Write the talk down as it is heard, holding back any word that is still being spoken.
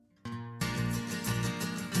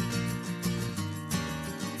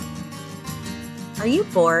Are you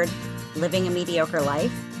bored living a mediocre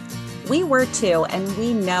life? We were too, and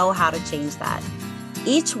we know how to change that.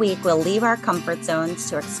 Each week, we'll leave our comfort zones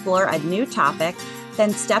to explore a new topic,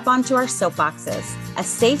 then step onto our soapboxes, a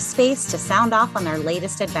safe space to sound off on our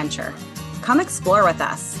latest adventure. Come explore with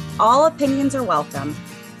us. All opinions are welcome.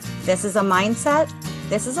 This is a mindset.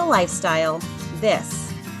 This is a lifestyle.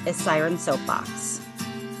 This is Siren Soapbox.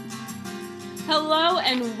 Hello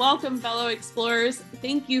and welcome, fellow explorers.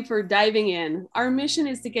 Thank you for diving in. Our mission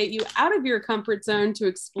is to get you out of your comfort zone to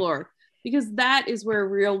explore, because that is where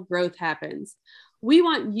real growth happens. We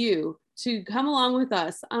want you to come along with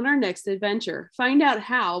us on our next adventure. Find out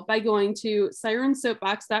how by going to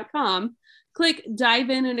sirensoapbox.com, click Dive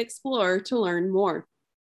In and Explore to learn more.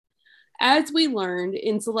 As we learned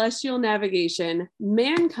in celestial navigation,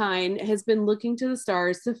 mankind has been looking to the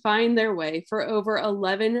stars to find their way for over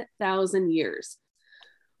 11,000 years.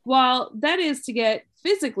 While that is to get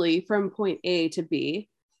physically from point A to B,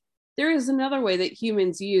 there is another way that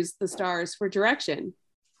humans use the stars for direction.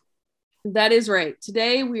 That is right.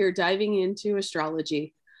 Today we are diving into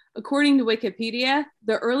astrology. According to Wikipedia,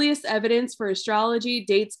 the earliest evidence for astrology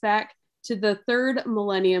dates back to the 3rd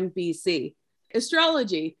millennium BC.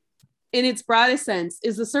 Astrology, in its broadest sense,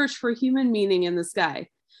 is the search for human meaning in the sky.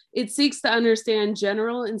 It seeks to understand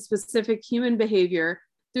general and specific human behavior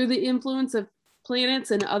through the influence of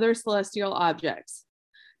planets and other celestial objects.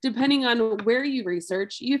 Depending on where you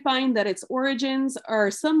research, you find that its origins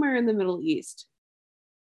are somewhere in the Middle East.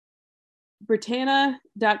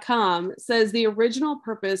 Britannia.com says the original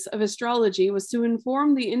purpose of astrology was to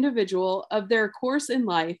inform the individual of their course in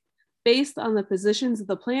life based on the positions of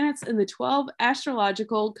the planets in the 12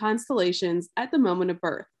 astrological constellations at the moment of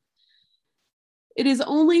birth. It is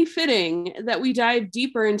only fitting that we dive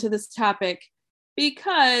deeper into this topic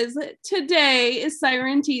because today is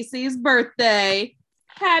Siren TC's birthday.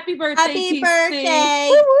 Happy birthday, Happy TC. birthday!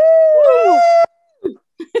 Woo-woo!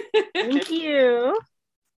 Thank you.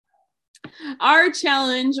 Our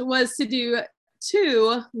challenge was to do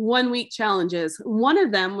 2 one-week challenges. One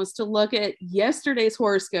of them was to look at yesterday's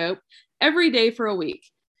horoscope every day for a week.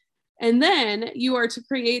 And then you are to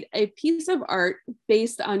create a piece of art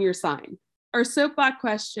based on your sign. Our soapbox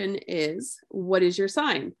question is, what is your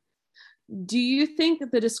sign? Do you think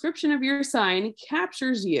the description of your sign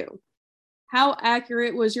captures you? How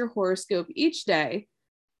accurate was your horoscope each day?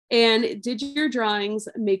 And did your drawings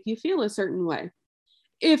make you feel a certain way?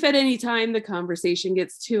 If at any time the conversation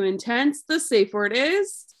gets too intense, the safe word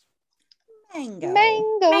is Mango.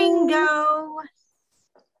 Mango.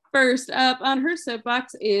 First up on her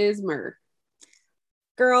soapbox is Myrrh.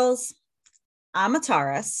 Girls, I'm a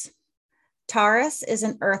Taurus. Taurus is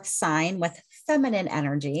an earth sign with feminine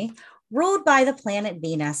energy, ruled by the planet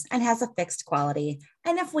Venus, and has a fixed quality.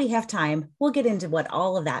 And if we have time, we'll get into what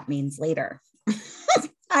all of that means later.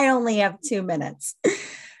 I only have 2 minutes.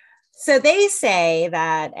 So they say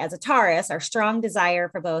that as a Taurus, our strong desire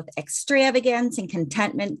for both extravagance and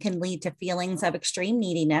contentment can lead to feelings of extreme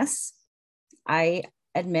neediness. I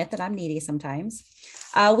admit that I'm needy sometimes.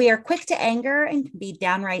 We are quick to anger and can be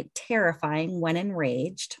downright terrifying when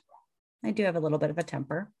enraged. I do have a little bit of a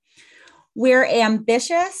temper. We're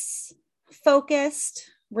ambitious, focused,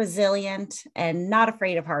 resilient, and not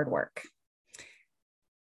afraid of hard work.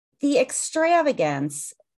 The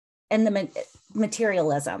extravagance and the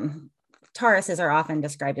materialism. Tauruses are often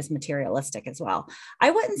described as materialistic as well.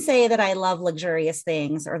 I wouldn't say that I love luxurious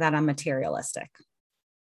things or that I'm materialistic.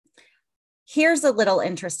 Here's a little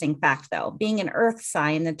interesting fact, though. Being an earth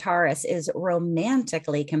sign, the Taurus is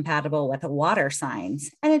romantically compatible with water signs.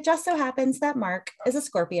 And it just so happens that Mark is a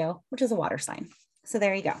Scorpio, which is a water sign. So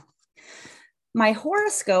there you go. My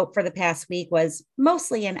horoscope for the past week was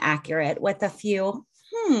mostly inaccurate with a few,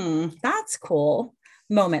 that's cool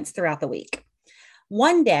moments throughout the week.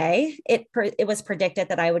 One day, it was predicted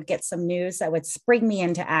that I would get some news that would spring me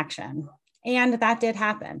into action. And that did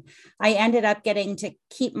happen. I ended up getting to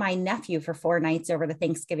keep my nephew for 4 nights over the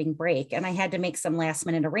Thanksgiving break. And I had to make some last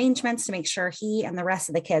minute arrangements to make sure he and the rest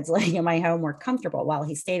of the kids living in my home were comfortable while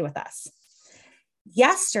he stayed with us.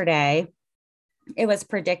 Yesterday, it was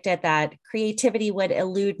predicted that creativity would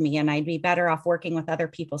elude me and I'd be better off working with other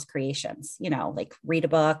people's creations, like read a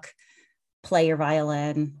book, play your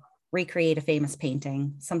violin, recreate a famous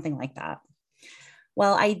painting, something like that.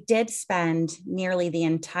 Well, I did spend nearly the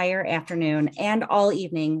entire afternoon and all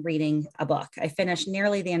evening reading a book. I finished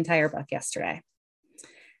nearly the entire book yesterday.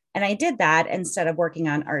 And I did that instead of working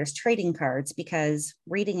on artist trading cards because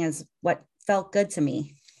reading is what felt good to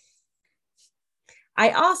me.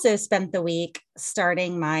 I also spent the week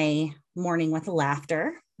starting my morning with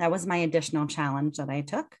laughter. That was my additional challenge that I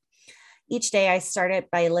took. Each day I started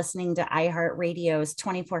by listening to iHeartRadio's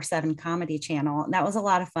 24/7 comedy channel. And that was a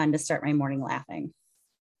lot of fun to start my morning laughing.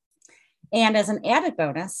 And as an added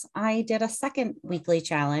bonus, I did a second weekly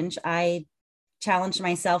challenge. I challenged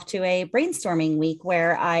myself to a brainstorming week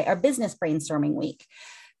a business brainstorming week,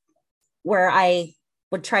 where I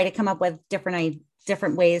would try to come up with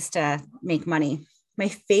different ways to make money. My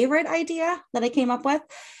favorite idea that I came up with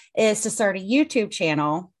is to start a YouTube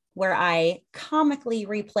channel where I comically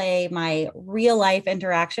replay my real life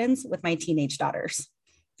interactions with my teenage daughters.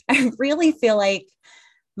 I really feel like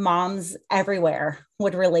moms everywhere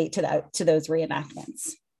would relate to those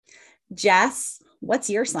reenactments. Jess, what's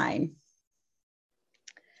your sign?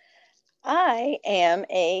 I am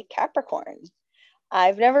a Capricorn.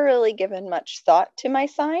 I've never really given much thought to my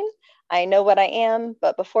sign. I know what I am,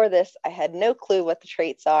 but before this, I had no clue what the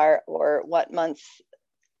traits are or what months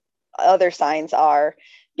other signs are,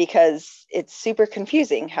 because it's super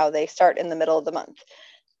confusing how they start in the middle of the month.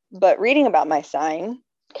 But reading about my sign,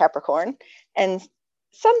 Capricorn, and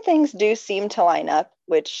some things do seem to line up,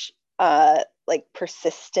 which like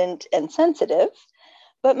persistent and sensitive,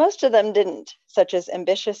 but most of them didn't, such as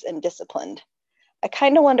ambitious and disciplined. I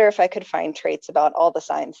kind of wonder if I could find traits about all the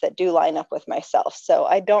signs that do line up with myself, so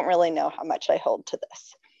I don't really know how much I hold to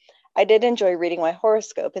this. I did enjoy reading my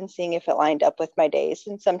horoscope and seeing if it lined up with my days,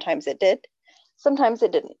 and sometimes it did, sometimes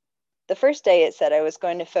it didn't. The first day it said I was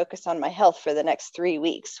going to focus on my health for the next 3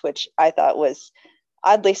 weeks, which I thought was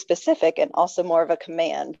oddly specific and also more of a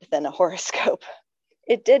command than a horoscope.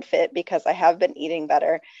 It did fit because I have been eating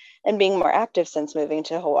better and being more active since moving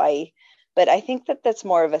to Hawaii, but I think that that's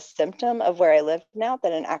more of a symptom of where I live now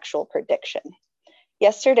than an actual prediction.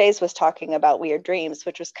 Yesterday's was talking about weird dreams,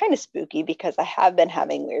 which was kind of spooky because I have been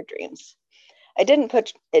having weird dreams.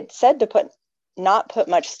 It said to not put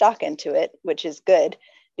much stock into it, which is good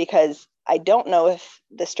because I don't know if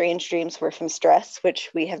the strange dreams were from stress, which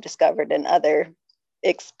we have discovered in other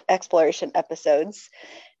exploration episodes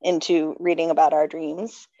into reading about our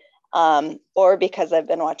dreams, or because I've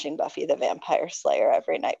been watching Buffy the Vampire Slayer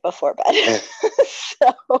every night before bed.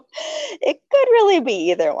 So it could really be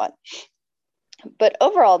either one. But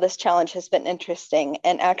overall, this challenge has been interesting,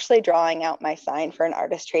 and actually drawing out my sign for an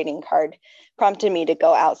artist trading card prompted me to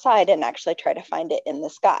go outside and actually try to find it in the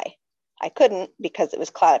sky. I couldn't because it was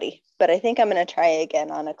cloudy, but I think I'm going to try again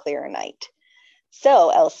on a clearer night. So,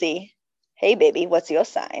 Elsie, hey baby, what's your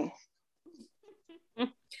sign?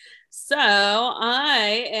 So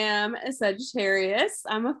I am a Sagittarius.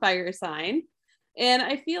 I'm a fire sign, and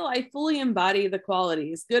I feel I fully embody the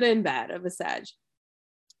qualities, good and bad, of a Sag.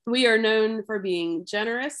 We are known for being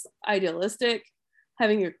generous, idealistic,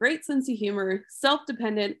 having a great sense of humor,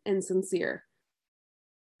 self-dependent, and sincere.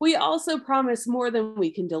 We also promise more than we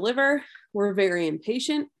can deliver. We're very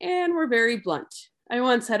impatient, and we're very blunt. I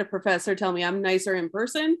once had a professor tell me I'm nicer in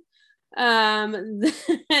person than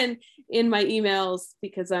in my emails,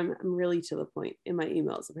 because I'm really to the point in my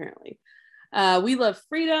emails, apparently. We love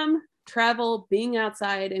freedom, travel, being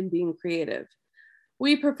outside, and being creative.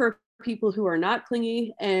 We prefer people who are not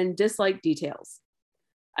clingy and dislike details.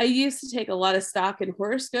 I used to take a lot of stock in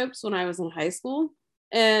horoscopes when I was in high school,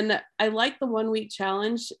 and I liked the 1 week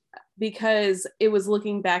challenge because it was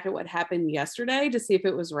looking back at what happened yesterday to see if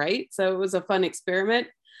it was right. So it was a fun experiment.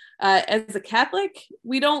 As a Catholic,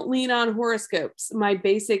 we don't lean on horoscopes. My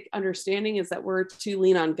basic understanding is that we're to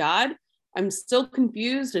lean on God. I'm still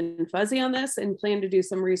confused and fuzzy on this and plan to do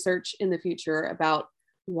some research in the future about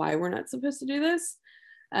why we're not supposed to do this.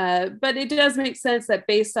 But it does make sense that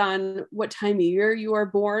based on what time of year you are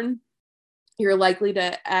born, you're likely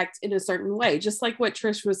to act in a certain way, just like what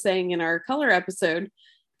Trish was saying in our color episode.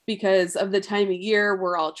 Because of the time of year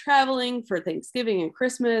we're all traveling for Thanksgiving and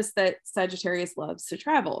Christmas, that Sagittarius loves to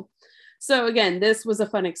travel. So again, this was a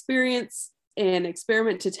fun experience, an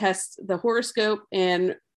experiment to test the horoscope,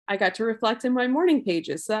 and I got to reflect in my morning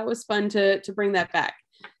pages. So that was fun to bring that back.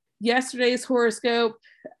 Yesterday's horoscope,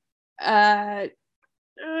 there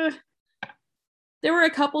were a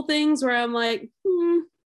couple things where I'm like,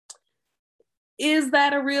 is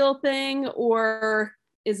that a real thing, or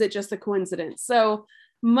is it just a coincidence? So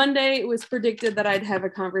Monday, it was predicted that I'd have a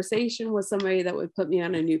conversation with somebody that would put me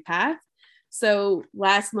on a new path. So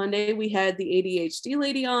last Monday, we had the ADHD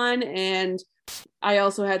lady on, and I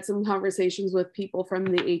also had some conversations with people from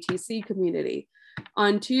the ATC community.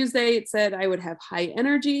 On Tuesday, it said I would have high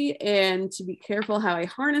energy and to be careful how I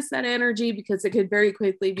harness that energy because it could very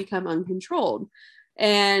quickly become uncontrolled.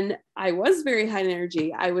 And I was very high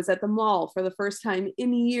energy. I was at the mall for the first time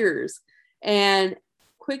in years and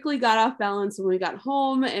quickly got off balance when we got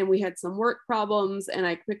home, and we had some work problems, and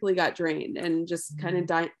I quickly got drained and just kind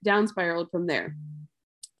of down spiraled from there.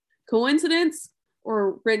 Coincidence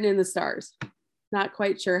or written in the stars? Not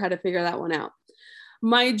quite sure how to figure that one out.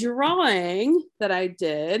 My drawing that I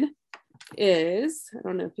did is, I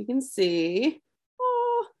don't know if you can see.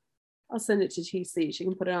 Oh, I'll send it to TC. She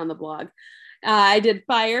can put it on the blog. I did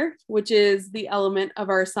fire, which is the element of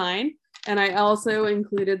our sign. And I also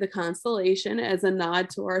included the constellation as a nod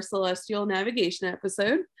to our celestial navigation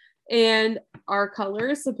episode. And our color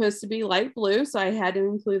is supposed to be light blue. So I had to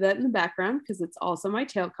include that in the background because it's also my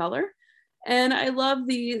tail color. And I love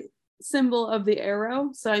the symbol of the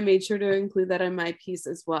arrow. So I made sure to include that in my piece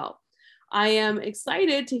as well. I am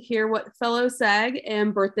excited to hear what fellow SAG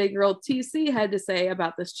and birthday girl TC had to say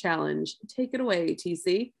about this challenge. Take it away,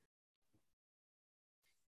 TC.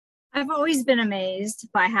 I've always been amazed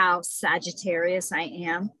by how Sagittarius I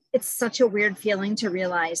am. It's such a weird feeling to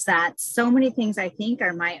realize that so many things I think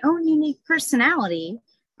are my own unique personality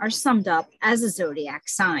are summed up as a zodiac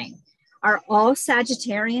sign. Are all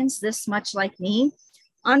Sagittarians this much like me?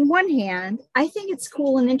 On one hand, I think it's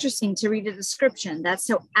cool and interesting to read a description that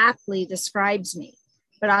so aptly describes me.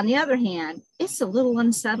 But on the other hand, it's a little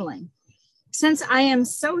unsettling. Since I am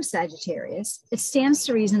so Sagittarius, it stands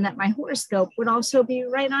to reason that my horoscope would also be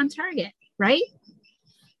right on target, right?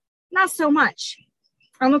 Not so much.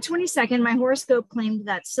 On the 22nd, my horoscope claimed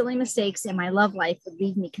that silly mistakes in my love life would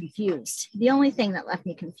leave me confused. The only thing that left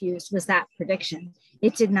me confused was that prediction.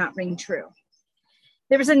 It did not ring true.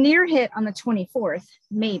 There was a near hit on the 24th,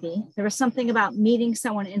 maybe. There was something about meeting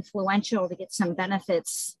someone influential to get some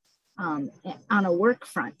benefits on a work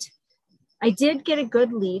front. I did get a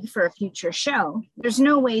good lead for a future show. There's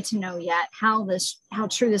no way to know yet how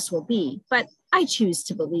true this will be, but I choose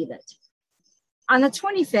to believe it. On the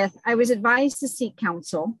 25th, I was advised to seek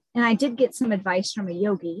counsel, and I did get some advice from a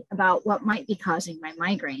yogi about what might be causing my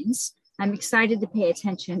migraines. I'm excited to pay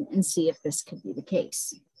attention and see if this could be the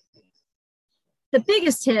case. The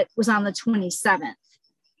biggest hit was on the 27th.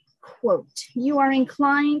 Quote, "You are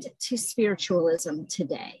inclined to spiritualism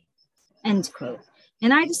today," end quote.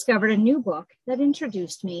 And I discovered a new book that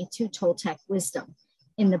introduced me to Toltec wisdom.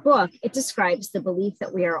 In the book, it describes the belief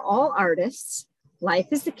that we are all artists, life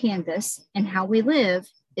is the canvas, and how we live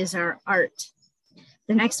is our art.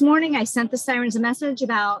 The next morning, I sent the sirens a message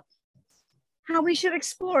about how we should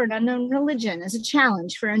explore an unknown religion as a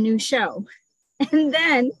challenge for a new show. And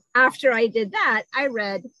then after I did that, I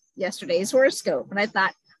read yesterday's horoscope and I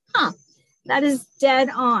thought, that is dead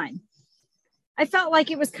on. I felt like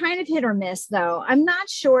it was kind of hit or miss, though. I'm not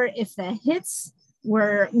sure if the hits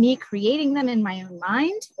were me creating them in my own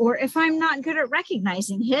mind or if I'm not good at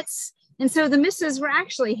recognizing hits. And so the misses were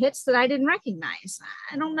actually hits that I didn't recognize.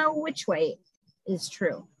 I don't know which way is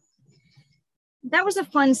true. That was a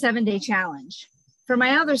fun 7-day challenge. For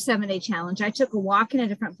my other 7-day challenge, I took a walk in a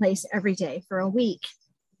different place every day for a week.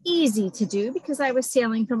 Easy to do because I was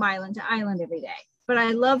sailing from island to island every day. But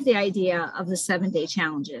I love the idea of the 7-day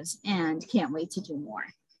challenges and can't wait to do more.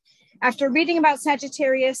 After reading about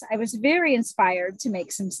Sagittarius, I was very inspired to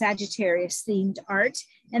make some Sagittarius themed art.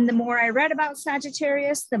 And the more I read about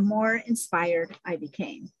Sagittarius, the more inspired I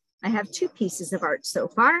became. I have 2 pieces of art so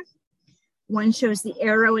far. One shows the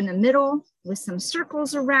arrow in the middle with some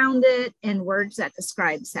circles around it and words that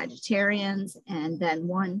describe Sagittarians. And then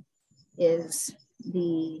one is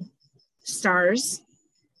the stars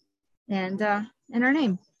and our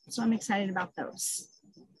name. So I'm excited about those.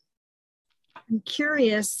 I'm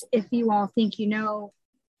curious if you all think you know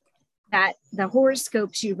that the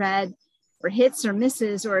horoscopes you read were hits or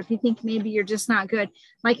misses, or if you think maybe you're just not good.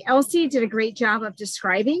 Like Elsie did a great job of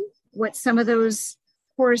describing what some of those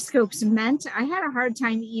horoscopes meant. I had a hard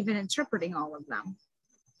time even interpreting all of them.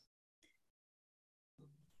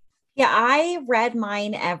 Yeah, I read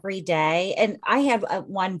mine every day and I had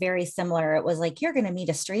one very similar. It was like, you're going to meet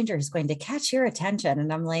a stranger who's going to catch your attention.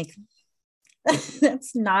 And I'm like,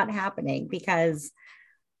 that's not happening because,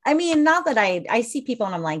 I mean, not that I see people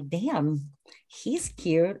and I'm like, damn, he's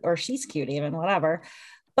cute or she's cute even, whatever.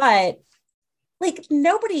 But like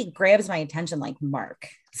nobody grabs my attention like Mark.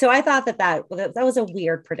 So I thought that was a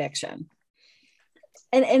weird prediction.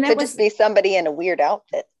 And could just be somebody in a weird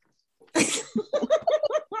outfit.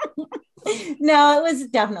 No, it was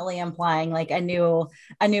definitely implying like a new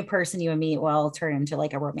person you would meet will turn into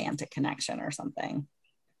like a romantic connection or something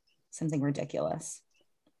ridiculous.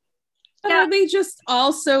 Are they just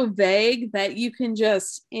all so vague that you can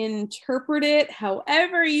just interpret it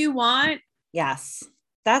however you want? Yes.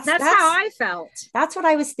 That's how I felt. That's what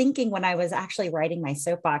I was thinking when I was actually writing my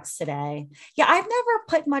soapbox today. Yeah, I've never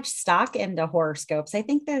put much stock into horoscopes. I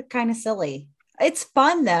think they're kind of silly. It's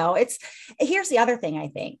fun though. Here's the other thing I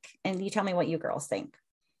think, and you tell me what you girls think.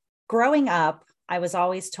 Growing up, I was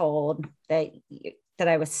always told that that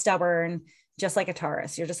I was stubborn, just like a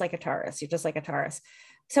Taurus. You're just like a Taurus. You're just like a Taurus.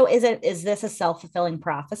 So is this a self-fulfilling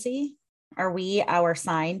prophecy? Are we our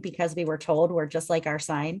sign because we were told we're just like our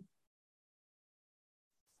sign?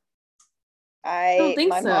 I don't think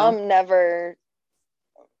my so. mom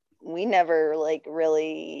we never like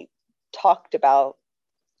really talked about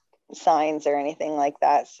signs or anything like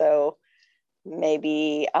that. So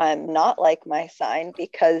maybe I'm not like my sign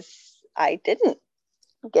because I didn't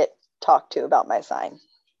get talked to about my sign.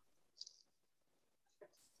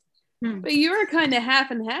 But you were kind of half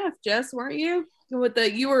and half, Jess, weren't you?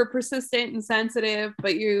 You were persistent and sensitive,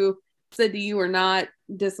 but you said that you were not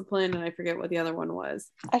disciplined, and I forget what the other one was.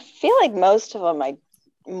 I feel like most of them,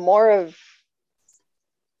 more of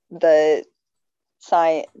the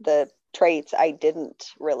traits I didn't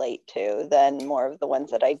relate to than more of the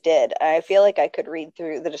ones that I did. I feel like I could read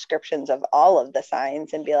through the descriptions of all of the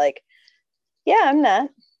signs and be like, yeah, I'm that.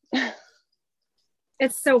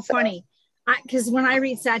 It's so funny because when I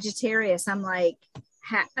read Sagittarius, I'm like,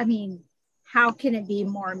 how can it be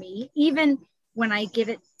more me? Even when I give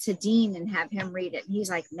it to Dean and have him read it, he's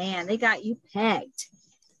like, man, they got you pegged.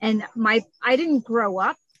 And I didn't grow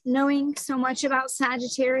up knowing so much about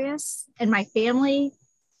Sagittarius, and my family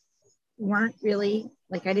weren't really,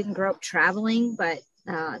 like, I didn't grow up traveling, but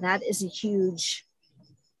that is a huge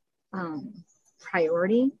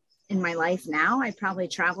priority in my life now. I probably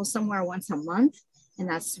travel somewhere once a month, and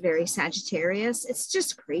that's very Sagittarius. It's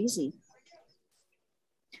just crazy.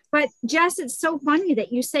 But Jess, it's so funny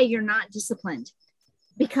that you say you're not disciplined,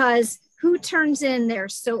 because who turns in their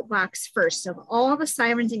soapbox first? Of all the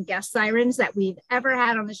sirens and guest sirens that we've ever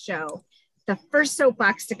had on the show, the first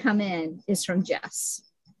soapbox to come in is from Jess.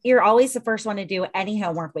 You're always the first one to do any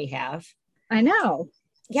homework we have. I know.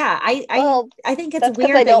 Yeah, I think it's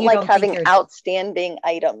weird. I don't like having outstanding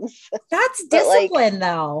items. That's discipline,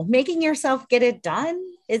 though. Making yourself get it done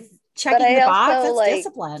is checking the box. That's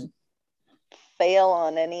discipline. Fail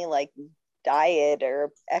on any like diet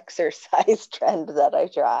or exercise trend that I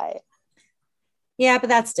try. Yeah, but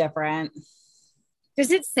that's different. Does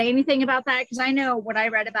it say anything about that? Because I know what I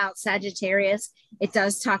read about Sagittarius, it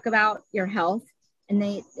does talk about your health. And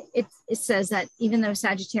it says that even though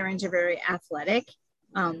Sagittarians are very athletic,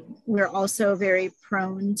 we're also very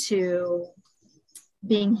prone to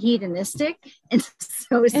being hedonistic, and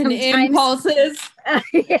so sometimes impulses.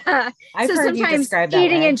 Yeah, I've heard you describe that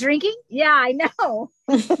eating way. And drinking. Yeah, I know.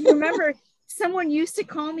 Remember, someone used to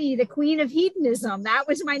call me the Queen of Hedonism. That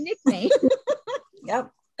was my nickname.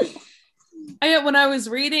 Yep. When I was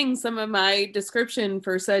reading some of my description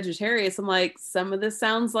for Sagittarius, I'm like, some of this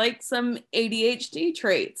sounds like some ADHD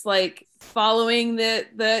traits, like following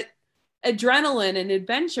the adrenaline and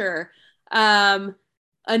adventure.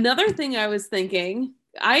 Another thing I was thinking,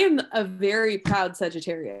 I am a very proud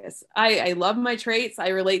Sagittarius. I love my traits. I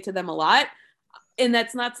relate to them a lot. And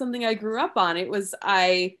that's not something I grew up on. It was,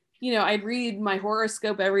 I'd read my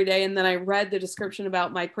horoscope every day, and then I read the description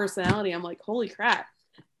about my personality. I'm like, holy crap.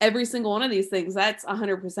 Every single one of these things, that's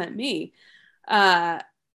 100% me.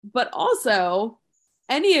 But also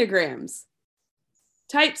Enneagrams,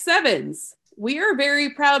 type 7s. We are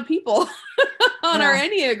very proud people on our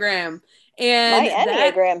Enneagram. And my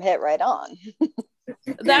Enneagram hit right on.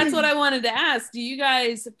 That's what I wanted to ask. Do you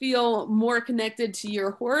guys feel more connected to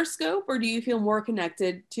your horoscope, or do you feel more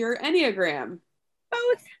connected to your Enneagram?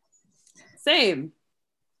 Both. Same.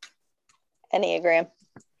 Enneagram.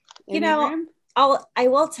 I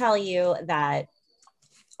will tell you that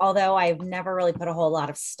although I've never really put a whole lot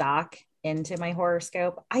of stock into my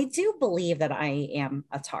horoscope, I do believe that I am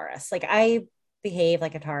a Taurus. Like, I behave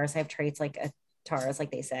like a Taurus. I have traits like a Taurus,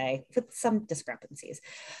 like they say, with some discrepancies.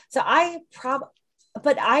 So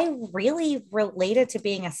but I really related to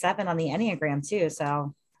being a 7 on the Enneagram too.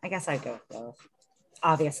 So I guess I'd go with both,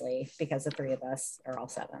 obviously, because the three of us are all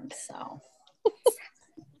 7s. So.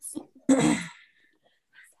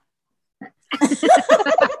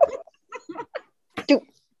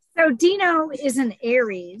 So Dino is an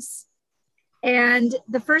Aries, and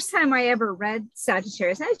the first time I ever read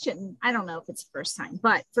Sagittarius, I don't know if it's the first time,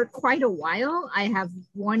 but for quite a while I have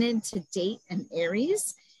wanted to date an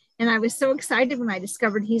Aries, and I was so excited when I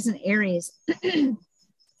discovered he's an Aries. And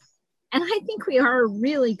I think we are a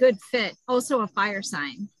really good fit, also a fire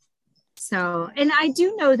sign. So, and I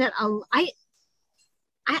do know that I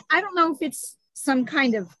don't know if it's some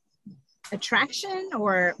kind of attraction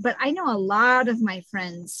but I know a lot of my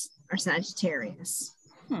friends are Sagittarius.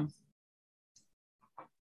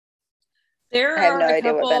 There I have no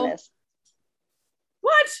idea what Ben is.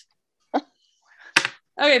 What?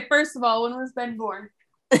 Okay, first of all, when was Ben born?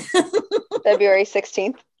 February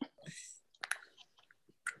 16th.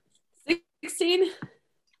 16?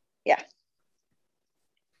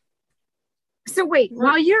 wait,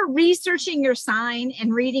 while you're researching your sign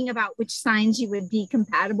and reading about which signs you would be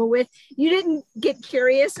compatible with, you didn't get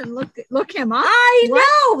curious and look him up? I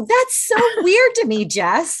know. That's so weird to me,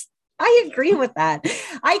 Jess. I agree with that.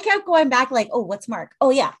 I kept going back like, oh, what's Mark? Oh,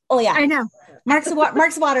 yeah. I know. Mark's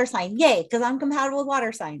a water sign. Yay, because I'm compatible with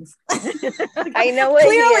water signs. I know what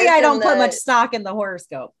Clearly, I don't put much stock in the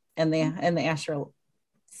horoscope and the astro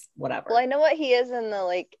whatever. Well, I know what he is in the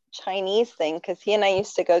like Chinese thing, because he and I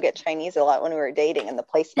used to go get Chinese a lot when we were dating, and the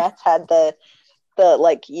placemats had the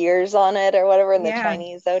like years on it or whatever in the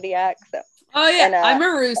Chinese zodiac. So and, I'm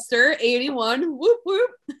a rooster, 81. Whoop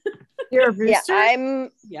whoop. You're a rooster?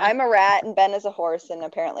 Yeah, I'm a rat and Ben is a horse, and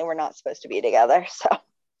apparently we're not supposed to be together. So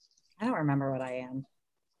I don't remember what I am.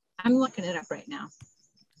 I'm looking it up right now.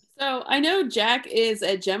 So I know Jack is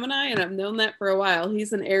a Gemini, and I've known that for a while.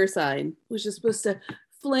 He's an air sign, which is supposed to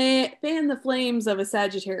fan the flames of a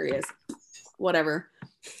Sagittarius. Whatever.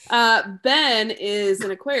 Ben is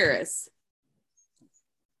an Aquarius.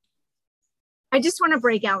 I just want to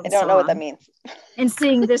break out. I don't know what that means. And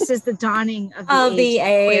sing "This is the dawning of the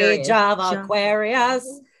age of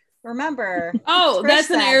Aquarius." Remember? Oh,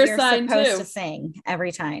 that's an air sign too. To sing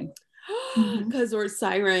every time because we're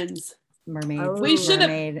sirens, mermaids. We should have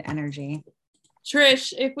mermaid energy.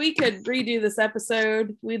 Trish, if we could redo this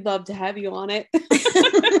episode, we'd love to have you on it.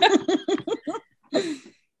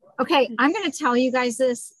 Okay, I'm going to tell you guys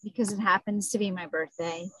this because it happens to be my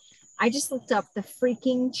birthday. I just looked up the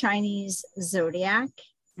freaking Chinese zodiac.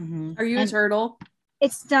 Mm-hmm. Are you a turtle?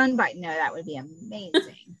 It's done by that would be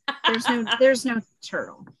amazing. there's no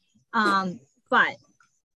turtle. But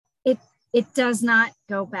it does not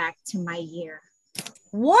go back to my year.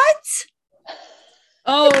 What?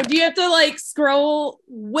 Oh, do you have to like scroll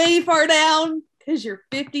way far down because you're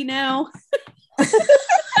 50 now?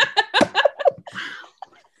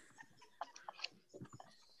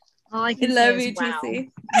 All I can love say you, is, wow. TC.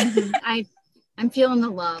 I'm feeling the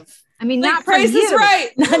love. I mean, like, not from Price you. is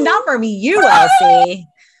Right. Not from you, Elsie.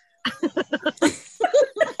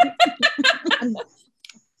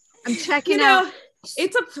 I'm checking out.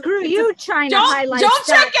 It's a screw you trying to highlight. Don't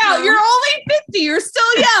check out. You're only 50. You're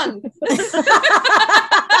still young.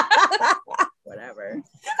 Whatever.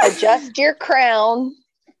 Adjust your crown.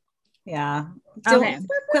 Yeah. Okay.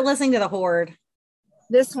 Quit listening to the horde.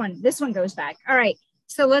 This one goes back. All right.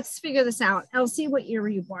 So let's figure this out. Elsie, what year were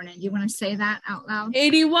you born in? Do you want to say that out loud?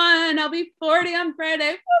 81. I'll be 40 on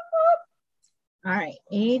Friday. Whoop, whoop. All right.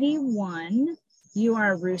 81. You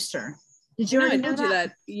are a rooster. Did you already know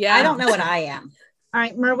that? Yeah. I don't know what I am. All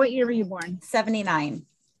right, Mer, what year were you born? 79.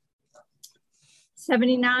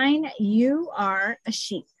 79. You are a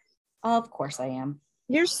sheep. Of course I am.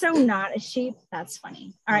 You're so not a sheep. That's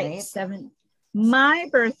funny. All right. 7. My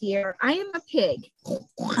birth year, I am a pig.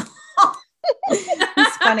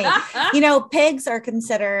 It's funny. Pigs are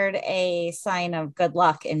considered a sign of good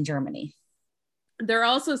luck in Germany. They're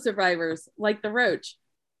also survivors, like the roach.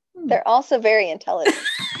 They're also very intelligent.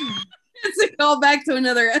 It's a call back to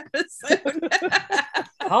another episode.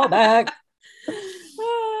 Call back.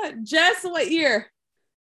 Jess, what year?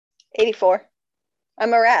 84.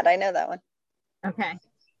 I'm a rat. I know that one. Okay.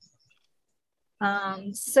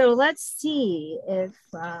 So let's see if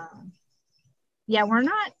we're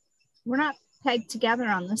not pegged together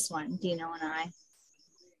on this one, Dino and I.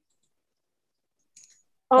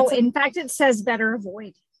 Oh, in fact, it says better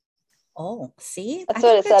avoid. Oh, see? That's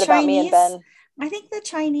what it said about me and Ben. I think the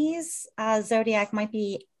Chinese zodiac might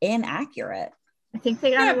be inaccurate. I think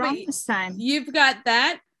they got it wrong this time. You've got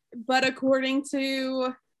that, but according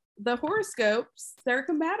to the horoscopes, they're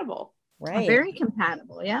compatible. Right. Very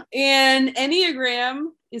compatible, yeah. And Enneagram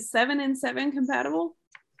is 7 and 7 compatible?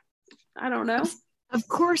 I don't know. Of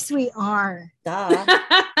course we are. Duh.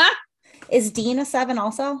 Is Dean a 7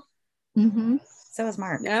 also? Mm-hmm. So is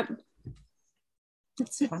Mark. Yep.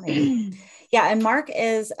 That's funny. Yeah, and Mark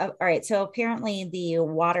is all right. So apparently the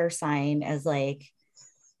water sign has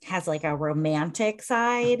a romantic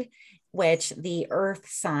side, which the earth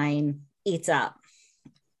sign eats up.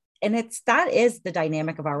 And that is the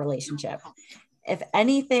dynamic of our relationship. If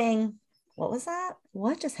anything, what was that?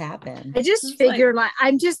 What just happened? I just figured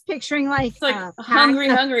I'm just picturing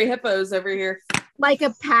hungry hippos over here. Like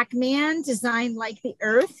a Pac-Man designed like the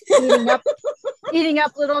earth, eating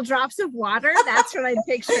up little drops of water. That's what I'm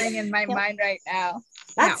picturing in my mind right now.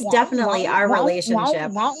 That's definitely our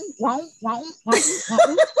relationship. Sorry.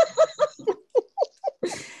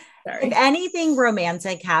 If anything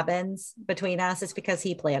romantic happens between us, it's because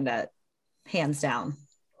he planned it, hands down.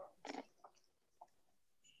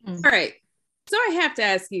 All right. So I have to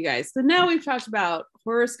ask you guys. So now we've talked about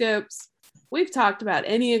horoscopes. We've talked about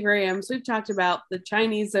Enneagrams. We've talked about the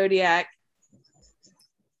Chinese zodiac.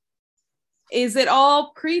 Is it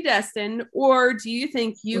all predestined, or do you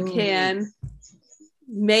think you can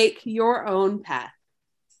make your own path?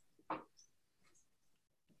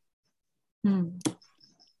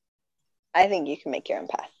 I think you can make your own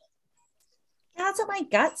path. That's what my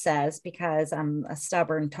gut says, because I'm a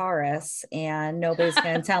stubborn Taurus and nobody's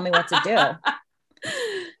going to tell me what to do.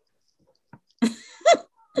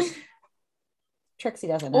 Trixie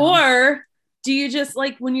doesn't know. Or do you just,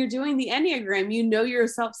 like, when you're doing the Enneagram, you know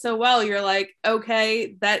yourself so well, you're like,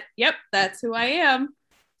 okay, that's who I am,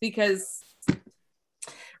 because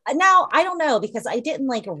now I don't know, because I didn't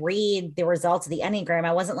like read the results of the Enneagram.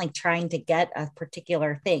 I wasn't like trying to get a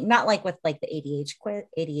particular thing, not like with like the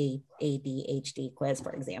ADHD quiz,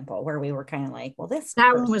 for example, where we were kind of like, well,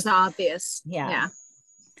 that one was obvious. Yeah.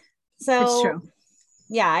 So it's true.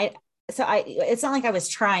 Yeah. It's not like I was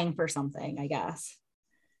trying for something, I guess.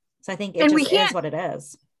 So I think it just is what it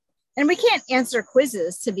is. And we can't answer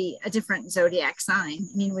quizzes to be a different zodiac sign.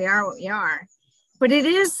 I mean, we are what we are. But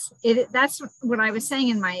that's what I was saying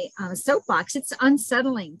in my soapbox. It's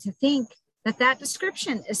unsettling to think that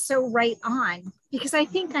description is so right on, because I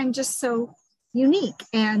think I'm just so unique,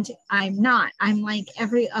 and I'm not. I'm like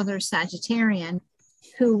every other Sagittarian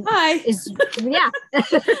who is, yeah.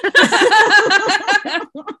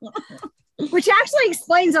 Which actually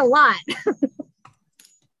explains a lot.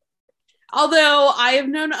 Although I have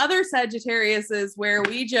known other Sagittariuses where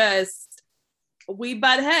we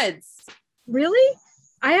butt heads. Really?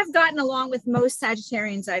 I have gotten along with most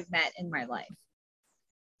Sagittarians I've met in my life.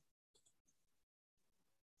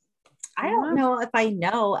 I don't know if I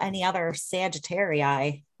know any other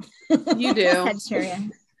Sagittarii. You do.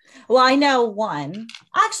 Sagittarian. Well, I know one.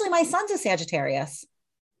 Actually, my son's a Sagittarius.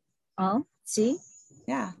 Oh, see?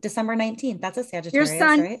 Yeah, December 19th. That's a Sagittarius,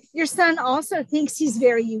 right? Your son also thinks he's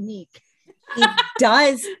very unique. He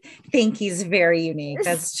does think he's very unique.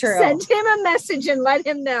 That's true. Send him a message and let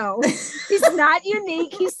him know he's not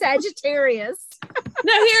unique. He's Sagittarius.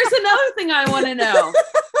 Now, here's another thing I want to know.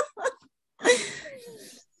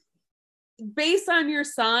 Based on your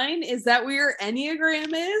sign, is that where your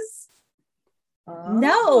Enneagram is?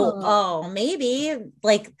 No. Oh, maybe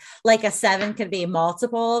like a 7 could be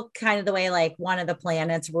multiple, kind of the way like one of the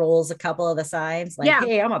planets rules a couple of the signs. Like,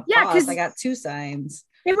 hey, I'm a boss. I got 2 signs.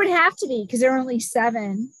 It would have to be, because there are only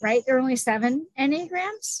 7, right? There are only 7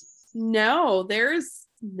 Enneagrams. No, there's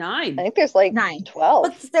 9. I think there's like 9. 12.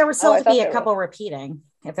 But there would still be a couple repeating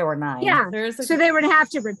if there were 9. Yeah. So they would have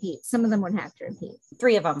to repeat. Some of them would have to repeat.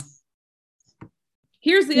 3 of them.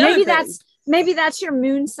 Here's the other thing. Maybe that's your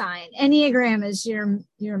moon sign. Enneagram is your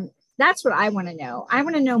that's what I want to know. I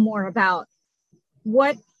want to know more about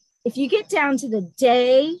what, if you get down to the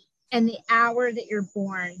day and the hour that you're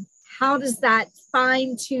born, how does that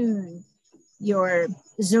fine tune your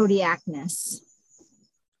zodiacness?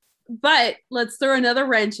 But let's throw another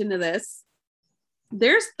wrench into this.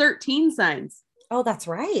 There's 13 signs. Oh, that's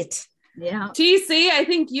right. Yeah. TC, I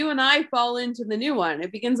think you and I fall into the new one.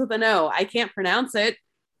 It begins with an O. I can't pronounce it.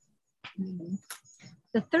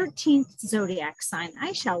 The 13th zodiac sign.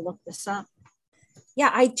 I shall look this up. Yeah,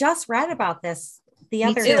 I just read about this the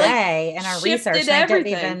other day in our research. And I didn't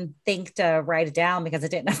even think to write it down because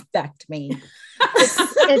it didn't affect me.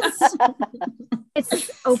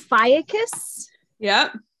 It's Ophiuchus.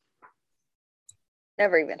 Yep.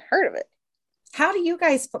 Never even heard of it. How do you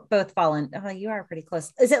guys both fall in? Oh, you are pretty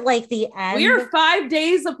close. Is it like the end? We are 5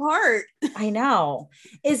 days apart. I know.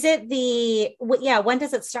 Is it when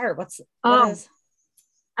does it start? What is?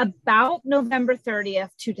 About November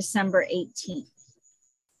 30th to December 18th.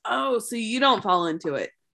 Oh, so you don't fall into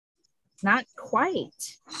it. Not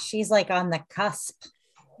quite. She's like on the cusp.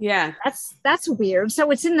 Yeah. That's weird. So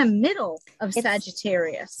it's in the middle of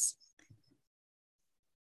Sagittarius.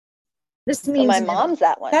 This means my mom's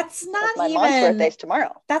that one. That's not my mom's birthday's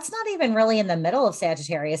tomorrow. That's not even really in the middle of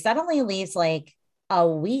Sagittarius. That only leaves like a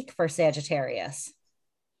week for Sagittarius.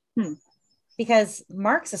 Because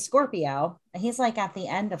Mark's a Scorpio and he's like at the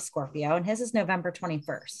end of Scorpio, and his is November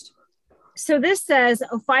 21st. So this says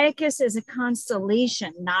Ophiuchus is a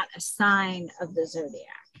constellation, not a sign of the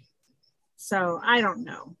zodiac. So I don't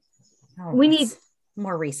know. Oh, we need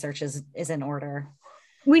more research is in order.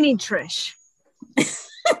 We need Trish.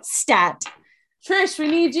 Stat. Trish, we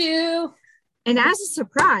need you. And as a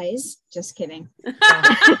surprise, just kidding.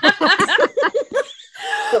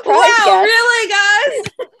 Wow, really, guys?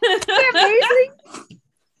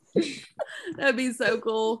 Amazing. That'd be so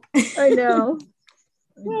cool. I know.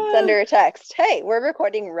 Send her a text. Hey, we're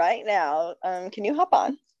recording right now. Can you hop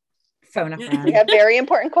on? Phone a friend. We have very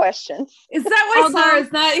important questions. Is that why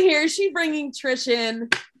Sarah's not here? Is she bringing Trish in?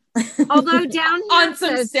 Although down here On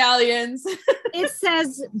some stallions. it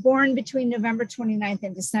says born between November 29th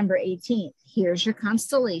and December 18th. Here's your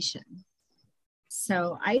constellation.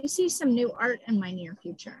 So I see some new art in my near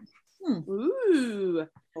future. Ooh. Ooh,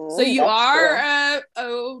 So you that's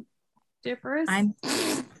are Odiferous?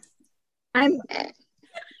 I'm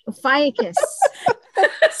Ophiuchus.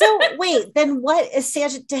 So wait, then what is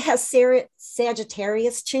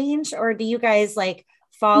Sagittarius changed, or do you guys like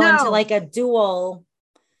fall into No. like a dual?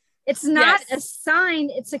 It's not Yes. a sign,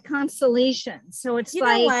 it's a constellation. So it's You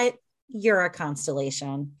like, know what? You're a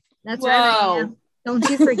constellation. that's right. I Whoa. am. Don't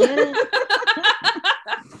you forget it.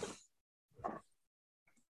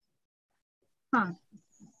 Huh.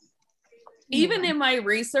 Even Anyway. in my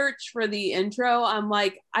research for the intro, I'm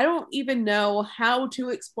like, I don't even know how to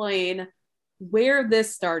explain where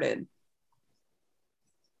this started.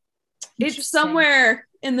 It's Interesting. somewhere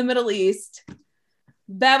in the Middle East,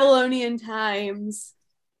 Babylonian times.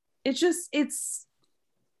 It's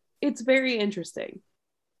very interesting.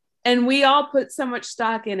 And we all put so much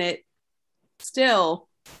stock in it still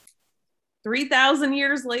 3,000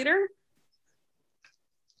 years later.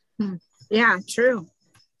 Yeah, true.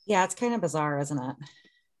 Yeah, it's kind of bizarre, isn't it?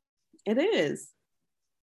 It is.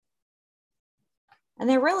 And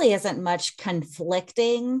there really isn't much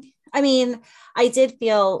conflicting. I mean, I did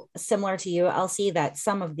feel similar to you, Elsie, that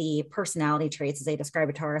some of the personality traits as they describe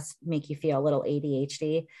a Taurus make you feel a little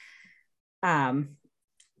ADHD.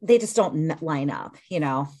 They just don't line up,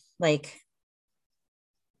 like,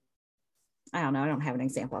 I don't know. I don't have an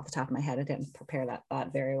example off the top of my head. I didn't prepare that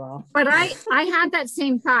thought very well. But I had that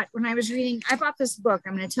same thought when I was reading. I bought this book.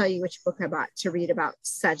 I'm going to tell you which book I bought to read about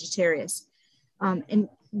Sagittarius. And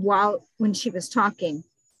when she was talking,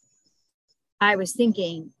 I was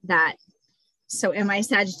thinking that, so am I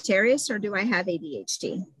Sagittarius or do I have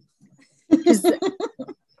ADHD? Because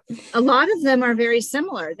a lot of them are very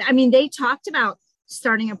similar. I mean, they talked about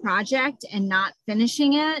starting a project and not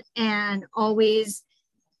finishing it and always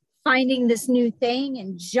finding this new thing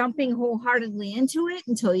and jumping wholeheartedly into it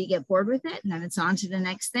until you get bored with it. And then it's on to the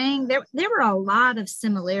next thing. There were a lot of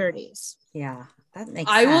similarities. Yeah, that makes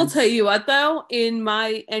I will sense. tell you what, though, in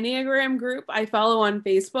my Enneagram group I follow on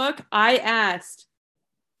Facebook, I asked,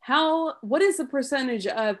 what is the percentage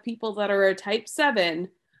of people that are a type 7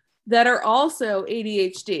 that are also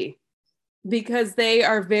ADHD? Because they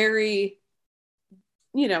are very,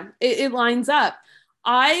 it lines up.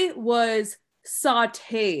 I was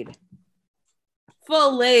sauteed,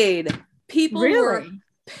 filleted. People were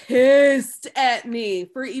pissed at me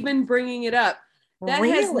for even bringing it up. That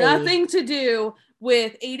has Really? nothing to do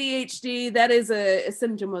with ADHD. That is a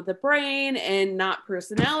symptom of the brain and not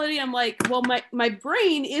personality. I'm like, well, my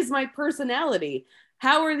brain is my personality.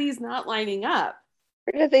 How are these not lining up?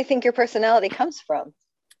 Where do they think your personality comes from?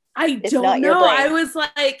 I It's don't not your know. brain. I was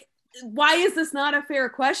like, why is this not a fair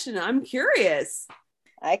question? I'm curious.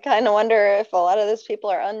 I kind of wonder if a lot of those people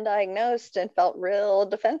are undiagnosed and felt real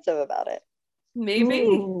defensive about it. Maybe.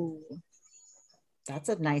 Ooh. That's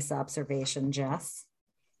a nice observation, Jess.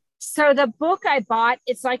 So the book I bought,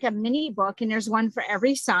 it's like a mini book and there's one for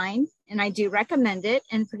every sign. And I do recommend it.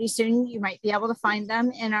 And pretty soon you might be able to find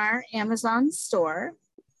them in our Amazon store.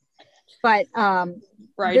 But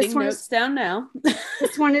Writing notes down now.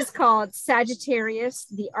 this one is called Sagittarius,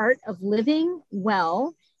 The Art of Living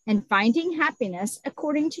Well and Finding Happiness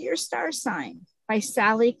According to Your Star Sign by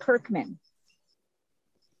Sally Kirkman.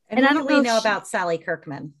 And I what don't do know we if know she- about Sally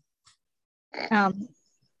Kirkman? Is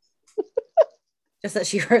Just that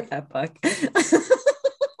she wrote that book.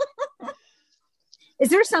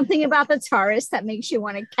 there something about the Taurus that makes you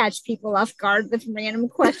want to catch people off guard with random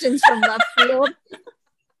questions from left field?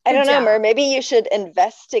 I don't Good know, job. Mer. Maybe you should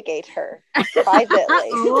investigate her privately.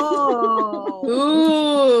 Oh.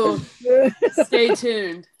 Ooh, stay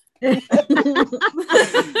tuned.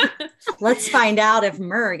 Let's find out if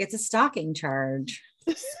Murr gets a stalking charge.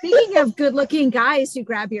 Speaking of good-looking guys who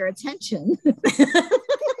grab your attention.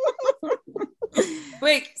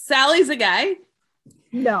 Wait, Sally's a guy?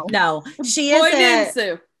 No. No, she Boy is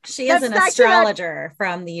Ninsu. she is That's an back to that- astrologer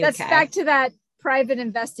from the UK. That's back to that private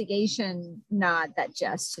investigation nod that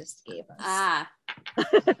Jess just gave us. Ah, We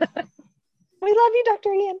love you,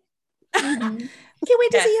 Dr. Ian. Mhm. Can't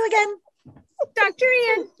wait to Yes. see you again. Dr.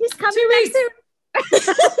 Ian, he's coming 2 back weeks.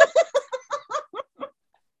 soon.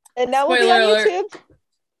 And now we'll be Spoiler on alert. YouTube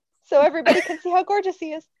so everybody can see how gorgeous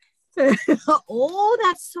he is. Oh,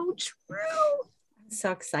 that's so true. I'm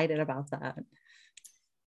so excited about that.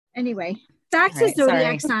 Anyway, back All to right,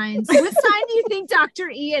 zodiac sorry. signs. What sign do you think Dr.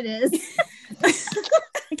 Ian is?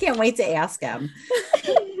 I can't wait to ask him.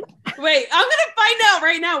 Wait, I'm gonna find out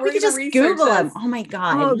right now. We We're could gonna just research Google this. him. Oh my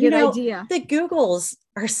God. Oh, good idea. The Googles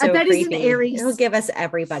are so I bet he's an creepy. Aries. It'll give us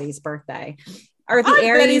everybody's birthday. Or the I bet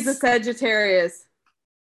Aries. he's a Sagittarius.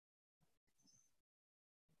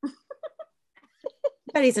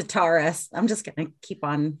 Bet he's a Taurus. I'm just gonna keep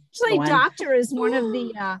on. Actually, going. doctor is one of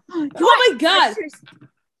the. Oh my God!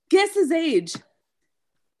 Guess his age.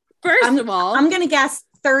 First of all, I'm gonna guess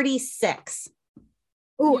 36.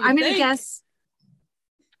 Oh, You I'm gonna think? guess.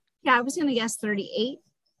 Yeah, I was gonna guess 38.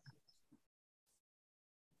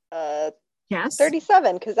 Yes.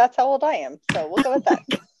 37, because that's how old I am. So we'll go with that.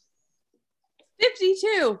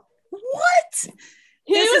 52. What?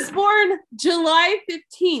 He This was born July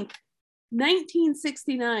 15th,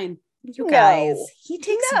 1969. You No. guys, he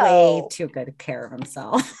takes No. way too good care of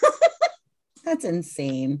himself. That's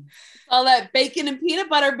insane. All that bacon and peanut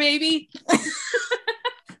butter, baby.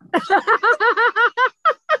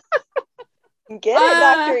 Get it,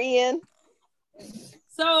 Dr. Ian.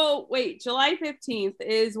 So wait, July 15th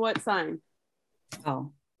is what sign?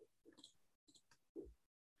 Oh.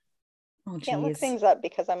 Oh, Can't look geez. things up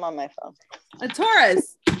because I'm on my phone. A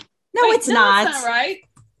Taurus. No, Wait, it's not. That's not right.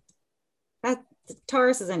 That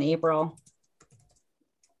Taurus is in April.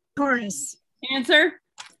 Taurus. Answer.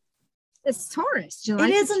 It's Taurus. July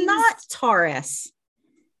It is 15th. not Taurus.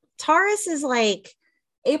 Taurus is like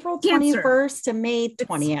April Cancer. 21st to May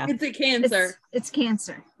 20th. It's a Cancer. It's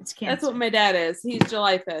Cancer. It's Cancer. That's what my dad is. He's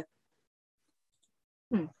July 5th.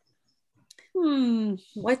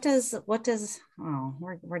 What does oh,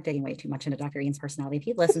 we're digging way too much into Dr. Ian's personality. If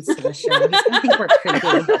he listens to this show, he's gonna think we're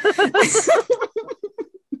creepy.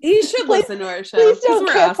 He should listen to our show. Please 'cause don't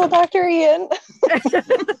we're cancel awesome. Dr. Ian.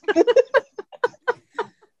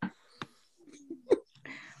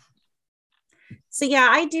 So yeah,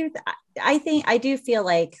 I do feel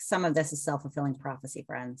like some of this is self-fulfilling prophecy,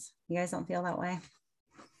 friends. You guys don't feel that way?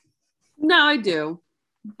 No, I do.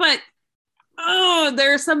 But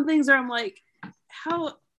there are some things where I'm like,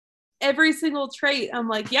 how every single trait, I'm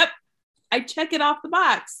like, yep, I check it off the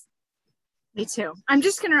box. Me too. I'm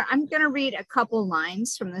gonna read a couple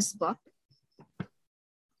lines from this book.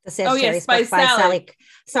 The Sagittarius by book by Sally. Sally.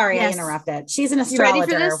 Sorry, Yes. I interrupted. She's an You ready for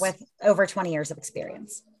astrologer this? with over 20 years of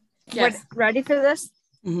experience. Yes. Ready for this?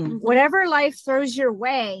 Mhm. Whatever life throws your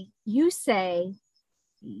way, you say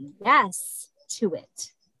yes to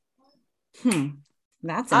it.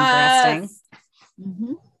 That's interesting.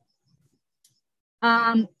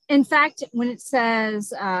 Mhm. In fact, when it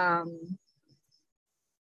says,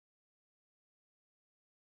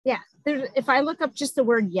 if I look up just the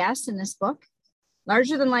word yes in this book,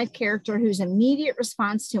 larger than life character whose immediate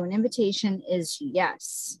response to an invitation is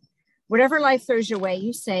yes. Whatever life throws your way,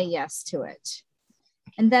 you say yes to it.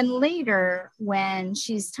 And then later, when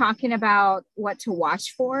she's talking about what to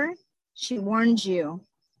watch for, she warns you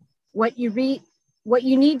what you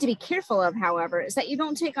need to be careful of, however, is that you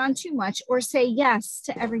don't take on too much or say yes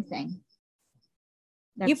to everything.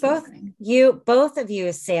 You That's the both, thing. both of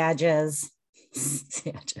you Sages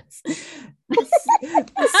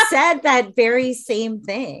said that very same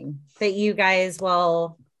thing, that you guys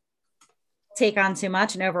will take on too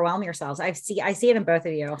much and overwhelm yourselves. I see it in both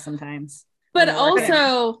of you sometimes. But when we're working.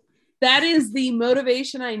 also, that is the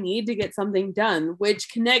motivation I need to get something done,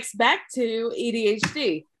 which connects back to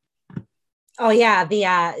ADHD. Oh yeah,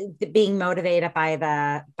 the being motivated by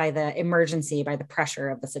the emergency, by the pressure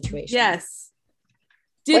of the situation. Yes.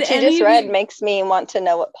 What you just read makes me want to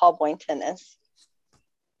know what Paul Boynton is.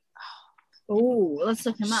 Oh, let's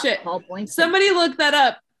look him up. Shit. Paul Boynton. Somebody look that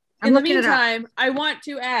up. I'm In the looking it up. meantime, I want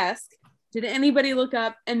to ask, did anybody look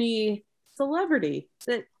up any celebrity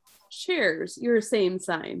that shares your same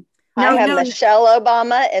sign? I have no. Michelle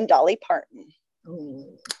Obama and Dolly Parton. Oh.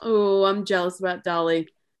 Oh, I'm jealous about Dolly.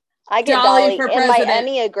 I get Dolly Dolly for in my president.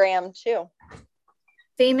 Enneagram too.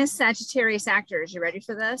 Famous Sagittarius actors. You ready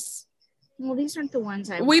for this? Well, these aren't the ones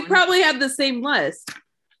I We wanted. probably have the same list.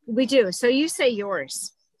 We do. So you say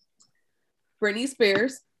yours. Britney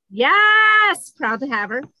Spears. Yes. Proud to have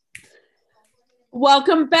her.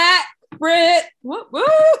 Welcome back, Brit. Woo woo.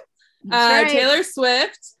 That's right. Taylor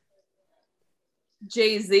Swift.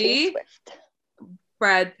 Jay-Z. T. Swift.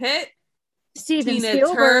 Brad Pitt. Steven Tina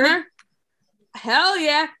Spielberg. Turner. Hell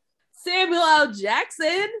yeah. Samuel L.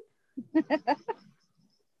 Jackson.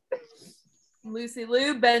 Lucy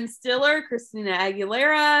Liu, Ben Stiller, Christina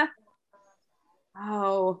Aguilera.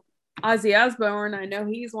 Oh, Ozzy Osbourne. I know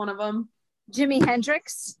he's one of them. Jimi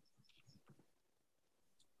Hendrix.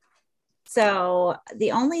 So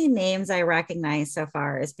the only names I recognize so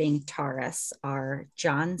far as being Taurus are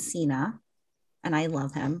John Cena, and I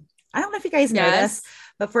love him. I don't know if you guys know this,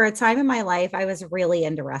 but for a time in my life, I was really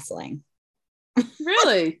into wrestling.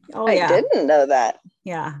 Really? Oh I yeah. didn't know that.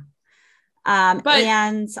 Yeah. But-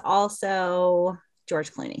 And also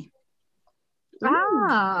George Clooney.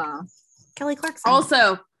 Ah, Kelly Clarkson.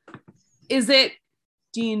 Also, do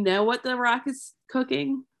you know what The Rock is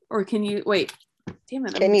cooking? Or can you wait? Damn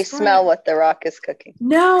it. Can you smell what The Rock is cooking?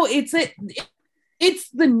 No, it's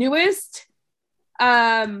the newest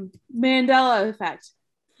Mandela effect.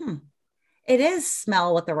 It is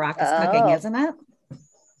smell what The Rock is cooking, Oh. isn't it?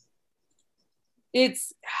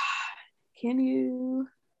 It's can you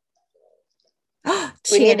We need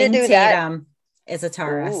to Channing do that. Tatum is a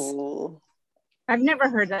Taurus. Ooh. I've never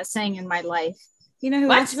heard that saying in my life. You know who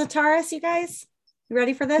What? else is a Taurus, you guys? You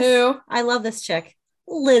ready for this? Who? I love this chick.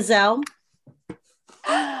 Lizzo.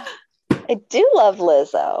 I do love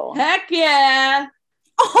Lizzo. Heck yeah.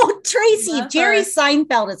 Oh, Tracy. Love Jerry her.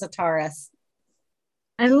 Seinfeld is a Taurus.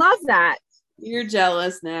 I love that. You're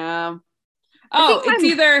jealous now. I Oh, think it's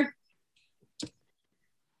I'm- either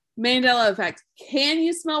Mandela effect. Can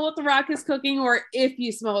you smell what The Rock is cooking, or if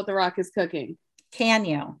you smell what The Rock is cooking? Can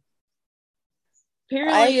you?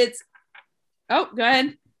 Apparently it's go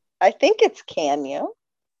ahead. I think it's Can You.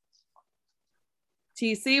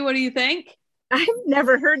 TC, what do you think? I've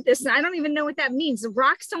never heard this. I don't even know what that means. The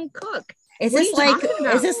rocks don't cook. Is What this are you like talking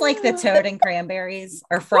about? is this like the Toad and Cranberries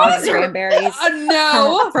or Frog and Cranberries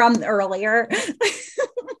No. from earlier?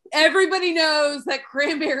 Everybody knows that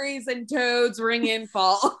cranberries and toads ring in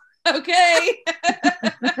fall. Okay.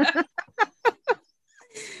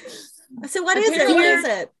 So what is it? What is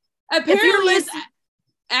it? Apparently it's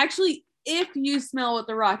actually if you smell what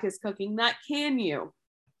The Rock is cooking, not can you.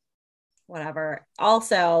 Whatever.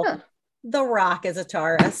 Also, Huh. The Rock is a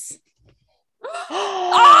Taurus.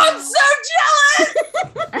 Oh, I'm so jealous.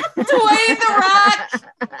 Dwayne The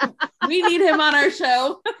Rock. We need him on our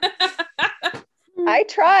show. I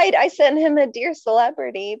tried. I sent him a Dear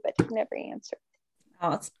Celebrity, but he never answered.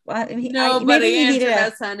 Oh, it's maybe Nobody he answered needed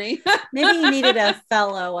us, honey. maybe he needed a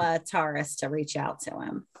fellow Taurus to reach out to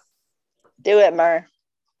him. Do it, Mer.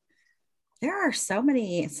 There are so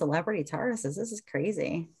many celebrity Tauruses. This is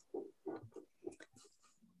crazy.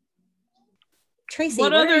 Tracy,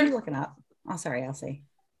 What what other- are you looking up? Oh, sorry, Elsie.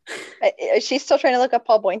 Is she still trying to look up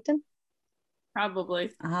Paul Boynton?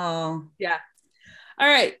 Probably. Oh, Yeah. All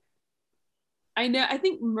right. I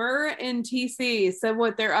think Murr and TC said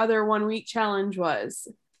what their other 1 week challenge was.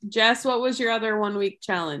 Jess, what was your other 1 week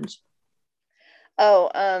challenge?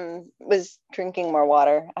 Was drinking more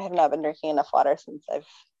water. I have not been drinking enough water since I've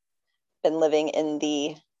been living in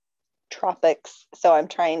the tropics. So I'm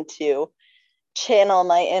trying to channel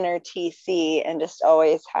my inner TC and just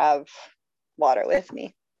always have water with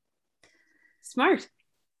me. Smart.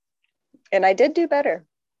 And I did do better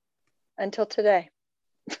until today.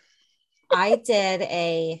 I did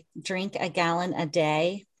a drink a gallon a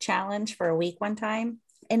day challenge for a week one time,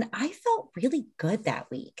 and I felt really good that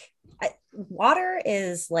week. Water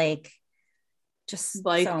is like just so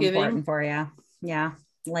Life-giving. important for you. Yeah,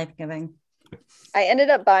 life-giving. I ended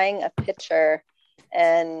up buying a pitcher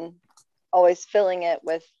and always filling it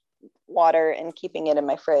with water and keeping it in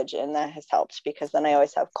my fridge, and that has helped because then I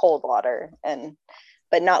always have cold water,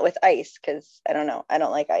 but not with ice, because I don't know, I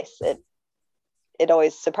don't like ice. It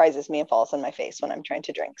always surprises me and falls on my face when I'm trying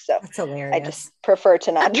to drink, so That's hilarious. I just prefer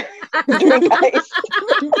to not drink ice.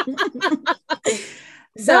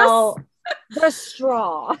 So The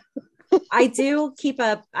straw. I keep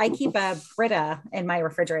a Brita in my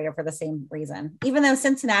refrigerator for the same reason. Even though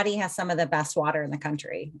Cincinnati has some of the best water in the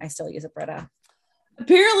country, I still use a Brita.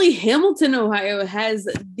 Apparently, Hamilton, Ohio has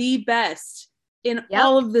the best in Yep.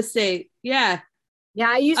 all of the state. Yeah. Yeah,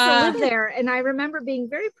 I used to Uh, live there, and I remember being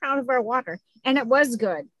very proud of our water, and it was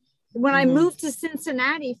good. When I Mhm. moved to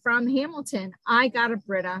Cincinnati from Hamilton, I got a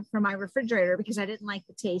Brita for my refrigerator because I didn't like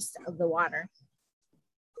the taste of the water.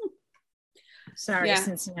 Sorry, Yeah.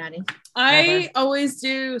 Cincinnati. I Never. always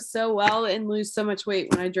do so well and lose so much weight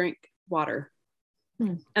when I drink water.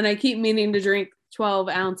 Hmm. And I keep meaning to drink 12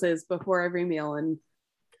 ounces before every meal, and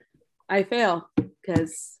I fail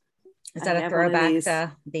because Is I that a have one of throwback these.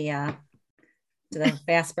 to the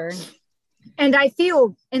fast burn? And I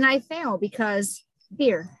fail because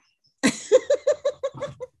beer.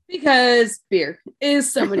 because beer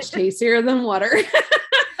is so much tastier than water.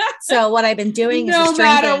 So what I've been doing is No just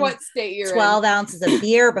matter drinking what state you're 12 ounces of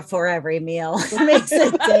beer before every meal. It makes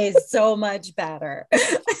it taste so much better. in.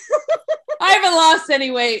 I haven't lost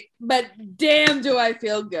any weight, but damn, do I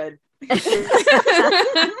feel good.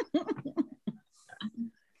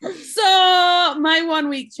 So my 1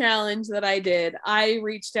 week challenge that I did, I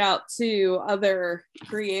reached out to other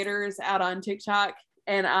creators out on TikTok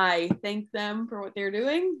and I thanked them for what they're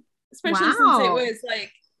doing, especially since it Wow. was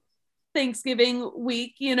like Thanksgiving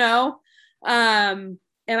week, you know. And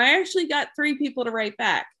I actually got 3 people to write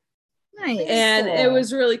back. Nice. And it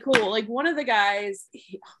was really cool. Like one of the guys,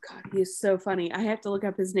 he's so funny. I have to look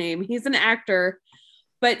up his name. He's an actor,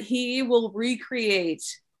 but he will recreate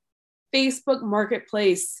Facebook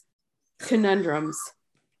Marketplace conundrums.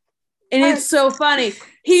 And it's so funny.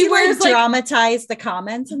 He wears like dramatize the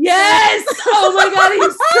comments. Yes. Oh my God.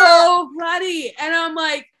 He's so funny. And I'm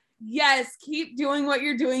like, yes, keep doing what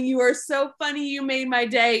you're doing. You are so funny. You made my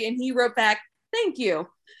day. And he wrote back, thank you.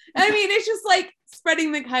 I mean, it's just like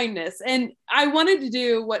spreading the kindness. And I wanted to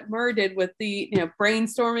do what Mur did with the,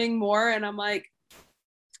 brainstorming more. And I'm like,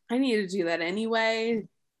 I need to do that anyway.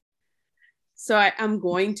 So I'm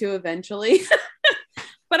going to eventually,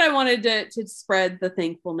 but I wanted to spread the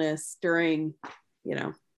thankfulness during,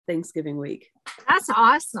 Thanksgiving week. That's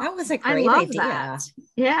awesome. That was a great idea. That.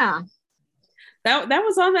 Yeah. That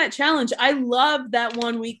was on that challenge. I love that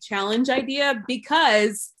 1 week challenge idea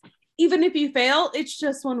because even if you fail, it's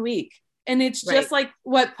just 1 week. And it's just like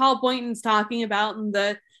what Paul Boynton's talking about and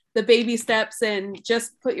the baby steps, and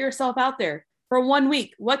just put yourself out there for 1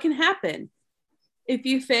 week. What can happen? If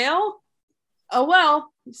you fail, oh,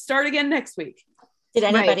 well, start again next week. Did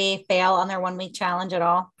anybody fail on their 1 week challenge at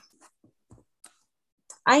all?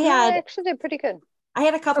 I actually did pretty good. I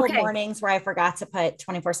had a couple of mornings where I forgot to put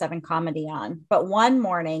 24/7 comedy on, but one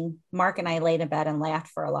morning, Mark and I laid in bed and laughed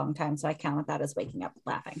for a long time. So I counted that as waking up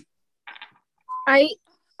laughing.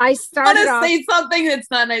 I started off say something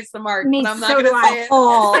that's not nice to Mark, but I'm not so going to say it.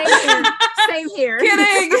 Oh, same here.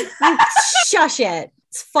 Kidding. Shush it.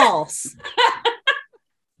 It's false.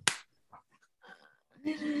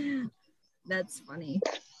 That's funny.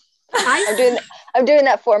 I'm doing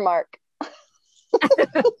that for Mark.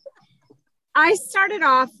 I started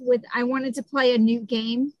off with, I wanted to play a new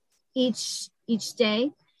game each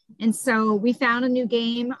day. And so we found a new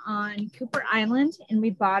game on Cooper Island and we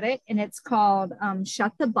bought it, and it's called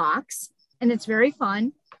Shut the Box. And it's very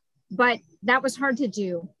fun, but that was hard to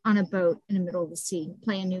do on a boat in the middle of the sea,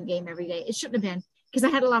 play a new game every day. It shouldn't have been, because I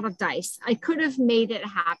had a lot of dice. I could have made it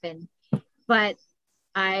happen, but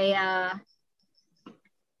I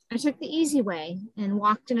took the easy way and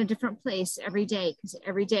walked in a different place every day, because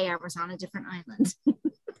every day I was on a different island.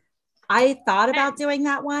 I thought about doing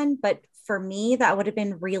that one, but for me, that would have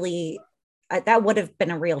been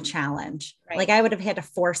a real challenge. Right. Like I would have had to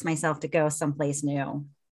force myself to go someplace new.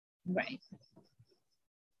 Right.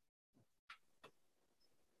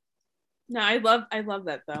 No, I love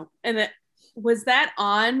that though. And was that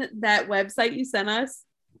on that website you sent us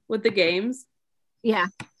with the games? Yeah.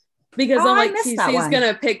 Because I'm like, he's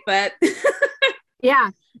gonna pick that.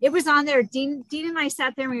 Yeah, it was on there. Dean and I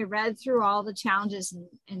sat there and we read through all the challenges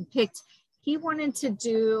and picked. He wanted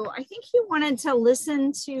to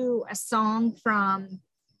listen to a song from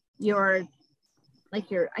I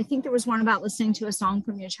think there was one about listening to a song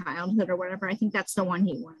from your childhood or whatever. I think that's the one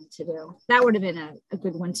he wanted to do. That would have been a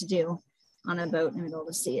good one to do on a boat in the middle of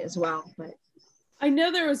the sea as well. But I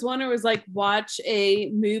know there was one where it was like, watch a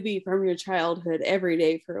movie from your childhood every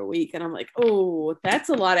day for a week. And I'm like, oh, that's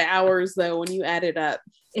a lot of hours though when you add it up.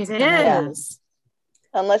 It is.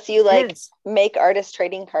 Unless you make artist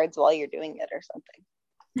trading cards while you're doing it or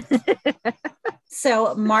something.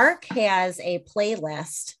 So Mark has a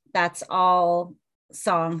playlist that's all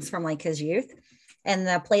songs from like his youth. And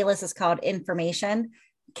the playlist is called Information,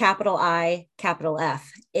 capital I, capital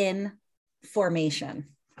F, in formation.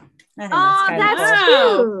 That's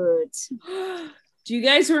cute. Do you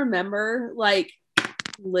guys remember like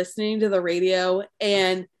listening to the radio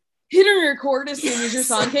and hitting record as soon as your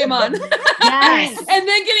song came on? Yes. And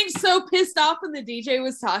then getting so pissed off when the DJ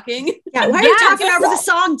was talking. Yeah, why are you talking over the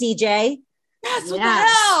song, DJ? Yes, what the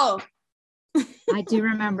hell? I do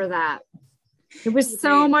remember that. It was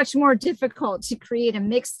so much more difficult to create a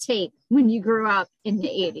mixtape when you grew up in the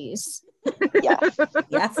 80s. Yeah.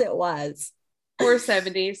 Yes, it was. Or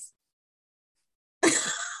 70s.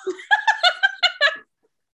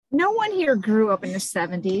 No one here grew up in the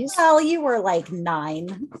 70s. Well, you were like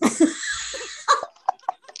 9.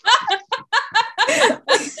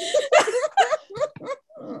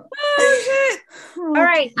 Oh, shit. All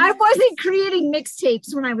right. I wasn't creating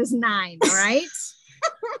mixtapes when I was 9. All right.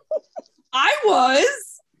 I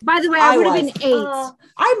was. By the way, I would have been 8.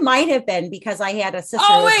 I might have been, because I had a sister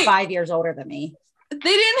who was 5 years older than me. They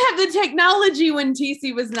didn't have the technology when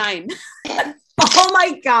TC was 9. Oh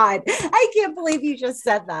my God. I can't believe you just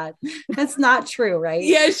said that. That's not true, right?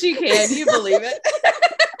 Yes, you can. You believe it.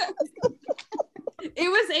 It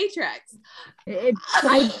was 8-tracks.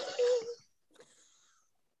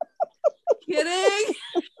 Kidding?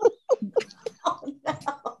 Oh, no.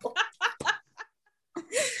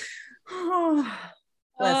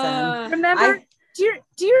 Listen, Remember? Do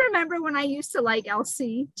you remember when I used to like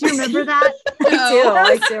Elsie? Do you remember that?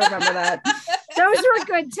 I do remember that. Those were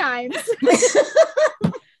good times.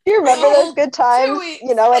 You remember those good times,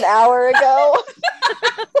 an hour ago?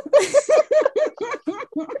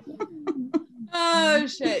 Oh,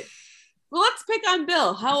 shit. Well, let's pick on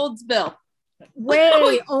Bill. How old's Bill?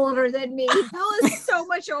 Way older than me. Bill is so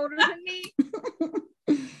much older than me.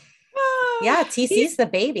 Yeah, TC's the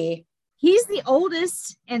baby. He's the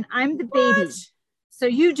oldest, and I'm the baby. So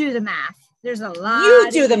you do the math. There's a lot. You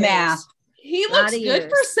do the math. He looks good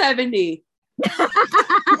for 70.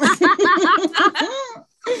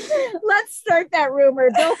 Let's start that rumor.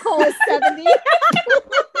 Bill Cole is 70.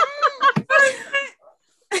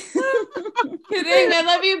 Kidding. I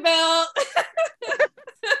love you, Bill.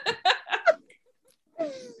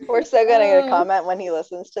 We're so gonna get a comment when he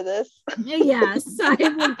listens to this. Yes, I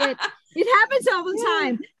will get. It happens all the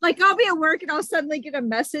time. Like I'll be at work and I'll suddenly get a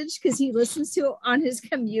message because he listens to it on his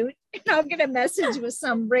commute, and I'll get a message with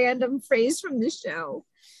some random phrase from the show.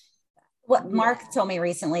 What Mark told me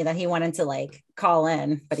recently that he wanted to call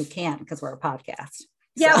in, but he can't because we're a podcast.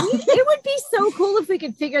 Yeah, it would be so cool if we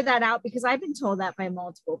could figure that out, because I've been told that by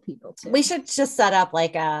multiple people too. We should just set up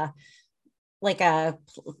a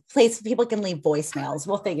place people can leave voicemails.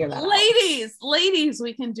 We'll figure that out. Ladies,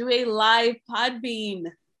 we can do a live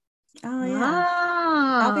Podbean. Oh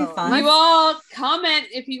yeah, that'll be fun. You all comment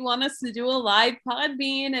if you want us to do a live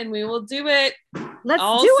Podbean, and we will do it. Let's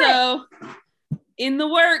also, do it. In the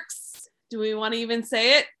works. Do we want to even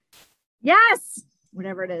say it? Yes,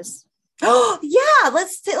 whatever it is. Oh yeah,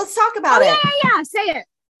 let's talk about it. Yeah, say it.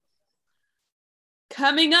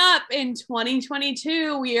 Coming up in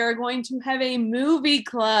 2022, we are going to have a movie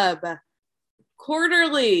club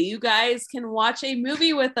quarterly. You guys can watch a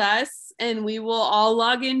movie with us, and we will all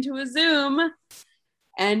log into a Zoom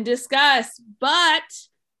and discuss. But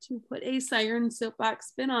to put a Siren Soapbox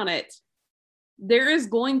spin on it, there is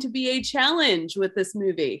going to be a challenge with this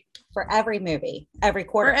movie. For every movie, every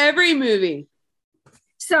quarter. For every movie.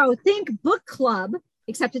 So think book club,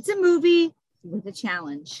 except it's a movie with a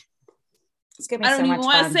challenge. It's gonna be I don't so even much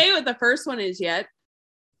want fun. to say what the first one is yet.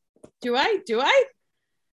 Do I?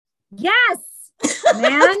 Yes,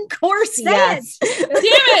 man. Of course, Say yes. Damn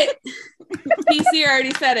it. PC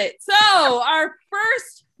already said it. So our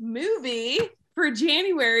first movie for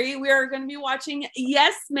January, we are going to be watching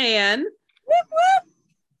Yes Man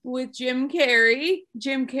with Jim Carrey.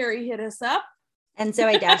 Jim Carrey hit us up. And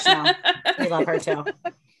Zoe Deschanel. We love her too.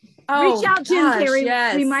 Reach out, Jim Carrey.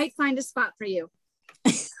 Yes. We might find a spot for you.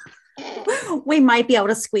 We might be able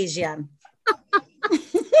to squeeze you in.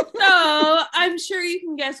 So I'm sure you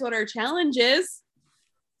can guess what our challenge is.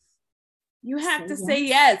 You have to say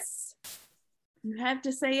yes. You have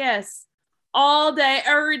to say yes all day,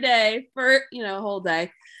 every day for, a whole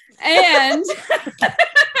day. And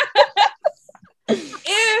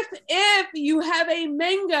if you have a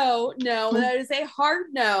mango no, that is a hard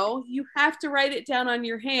no, you have to write it down on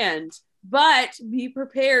your hand, but be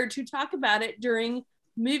prepared to talk about it during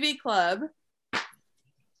movie club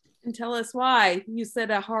and tell us why you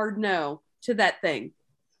said a hard no to that thing.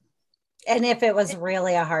 And if it was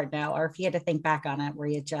really a hard no, or if you had to think back on it, were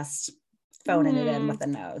you just phoning it in with a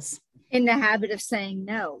nose? In the habit of saying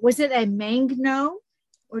no. Was it a mang no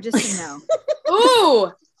or just a no?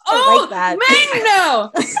 Ooh, like that.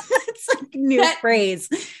 Magno. It's like a new phrase.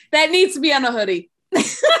 That needs to be on a hoodie.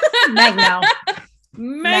 Magno.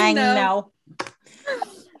 Magno.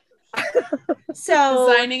 So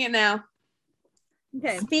Designing it now.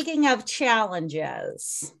 Okay. Speaking of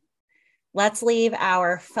challenges, let's leave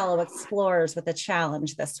our fellow explorers with a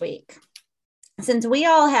challenge this week. Since we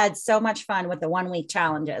all had so much fun with the 1 week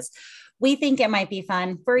challenges, we think it might be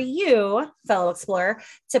fun for you, fellow explorer,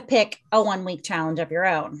 to pick a 1 week challenge of your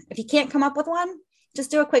own. If you can't come up with one,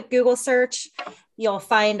 just do a quick Google search. You'll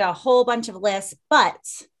find a whole bunch of lists, but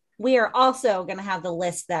we are also going to have the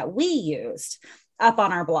list that we used up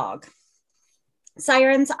on our blog.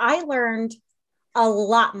 Sirens, I learned a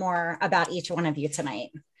lot more about each one of you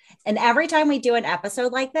tonight. And every time we do an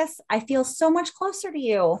episode like this, I feel so much closer to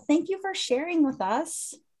you. Thank you for sharing with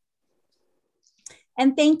us.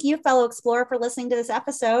 And thank you, fellow explorer, for listening to this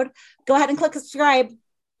episode. Go ahead and click subscribe.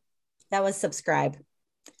 That was subscribe.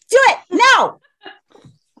 Do it now.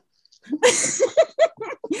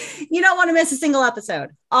 You don't want to miss a single episode.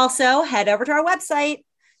 Also, head over to our website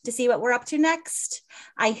to see what we're up to next.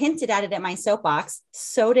 I hinted at it at my soapbox.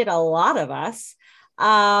 So did a lot of us.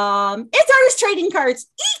 It's artist trading cards.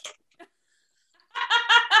 Eek!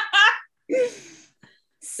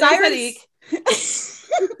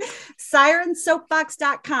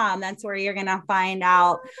 sirensoapbox.com. That's where you're going to find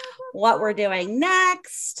out what we're doing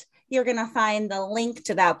next. You're going to find the link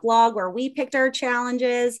to that blog where we picked our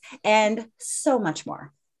challenges and so much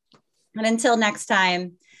more. And until next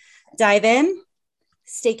time, dive in,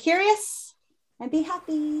 stay curious, and be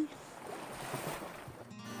happy.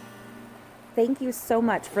 Thank you so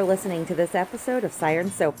much for listening to this episode of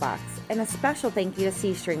Siren Soapbox, and a special thank you to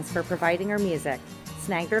C Strings for providing our music.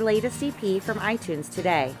 Snag their latest EP from iTunes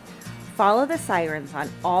today. Follow the Sirens on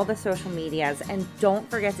all the social medias, and don't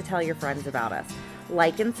forget to tell your friends about us.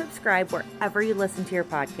 Like and subscribe wherever you listen to your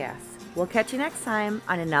podcasts. We'll catch you next time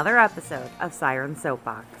on another episode of Siren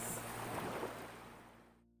Soapbox.